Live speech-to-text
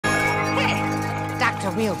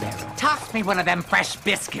Dr. Wheelbarrow, toss me one of them fresh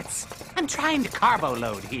biscuits. I'm trying to carbo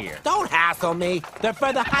load here. Don't hassle me. They're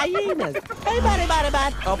for the hyenas. Hey, buddy,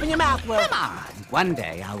 open your mouth, Will. Come on. One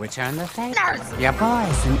day I'll return the favor. Nurse! Your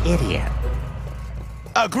boy's an idiot.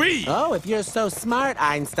 Agreed. Oh, if you're so smart,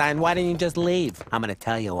 Einstein, why didn't you just leave? I'm gonna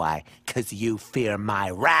tell you why. 'Cause you fear my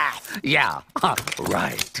wrath. Yeah,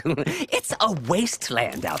 right. It's a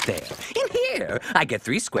wasteland out there. In here, I get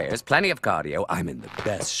 3 squares, plenty of cardio. I'm in the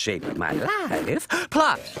best shape of my life.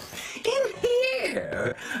 Plus, in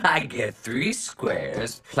here, I get 3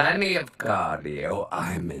 squares, plenty of cardio.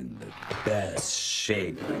 I'm in the best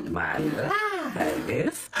shape of my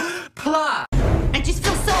life. Plus... I just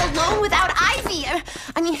feel so alone without Ivy.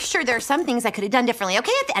 I mean, sure, there are some things I could have done differently.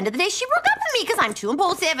 Okay, at the end of the day, she broke up with me because I'm too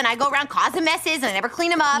impulsive and I go around causing messes and I never clean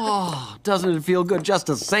them up. Oh, doesn't it feel good just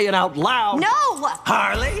to say it out loud? No!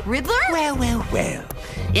 Harley? Riddler? Well.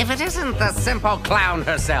 If it isn't the simple clown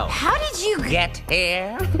herself. How did you get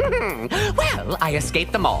here? Well, I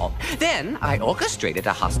escaped them all. Then I orchestrated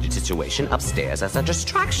a hostage situation upstairs as a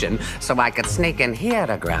distraction so I could sneak in here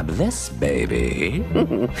to grab this baby.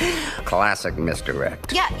 Classic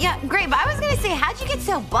misdirect. Yeah, great, but I was gonna say, how'd you get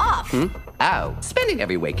so buff? Oh, spending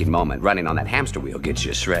every waking moment running on that hamster wheel gets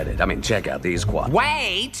you shredded. I mean, check out these quads.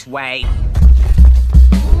 Wait. Wow,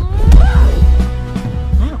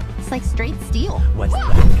 it's like straight steel. What's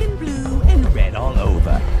black and blue and red all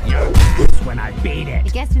over? You'll notice when I beat it. I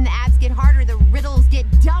guess when the abs get harder, the riddles get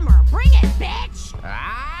dumber. Bring it, bitch!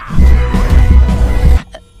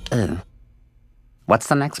 What's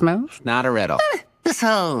the next move? Not a riddle. This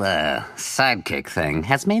whole, sidekick thing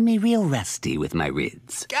has made me real rusty with my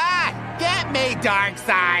rids. God, get me,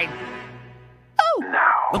 Darkseid! Oh!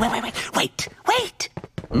 No. Wait!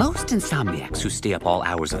 Most insomniacs who stay up all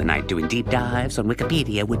hours of the night doing deep dives on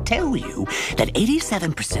Wikipedia would tell you that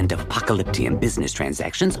 87% of apocalyptic business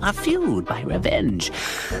transactions are fueled by revenge.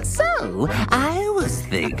 So, I was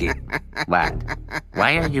thinking... What?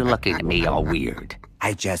 Why are you looking at me all weird?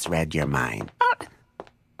 I just read your mind.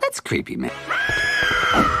 That's creepy, man.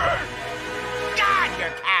 God, your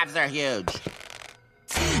calves are huge.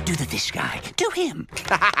 Do the fish guy. Do him.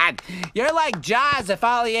 God, you're like Jaws if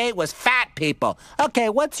all he ate was fat people. Okay,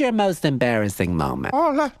 what's your most embarrassing moment?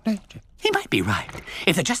 He might be right.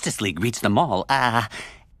 If the Justice League reached them all,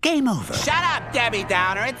 game over. Shut up, Debbie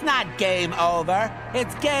Downer. It's not game over.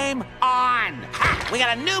 It's game on. Ha! We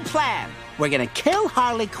got a new plan. We're gonna kill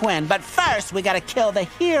Harley Quinn, but first we gotta kill the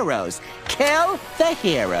heroes. Kill the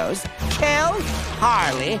heroes. Kill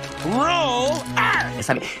Harley. Rule Earth.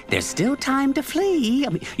 I mean, there's still time to flee. I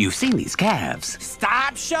mean, you've seen these calves.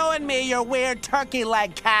 Stop showing me your weird turkey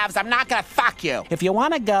leg calves. I'm not gonna fuck you. If you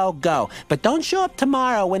wanna go, go. But don't show up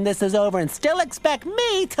tomorrow when this is over and still expect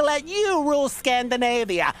me to let you rule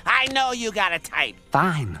Scandinavia. I know you got a type.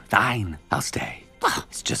 Fine. I'll stay. Oh,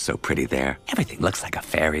 it's just so pretty there. Everything looks like a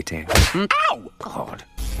fairy tale. Ow! God.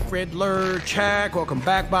 Riddler, check. Welcome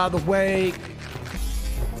back, by the way.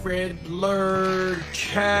 Riddler,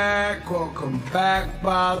 check. Welcome back,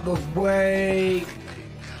 by the way.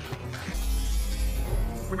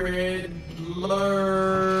 Riddler,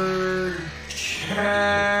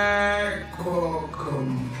 check.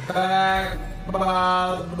 Welcome back,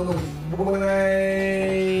 by the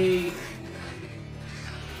way.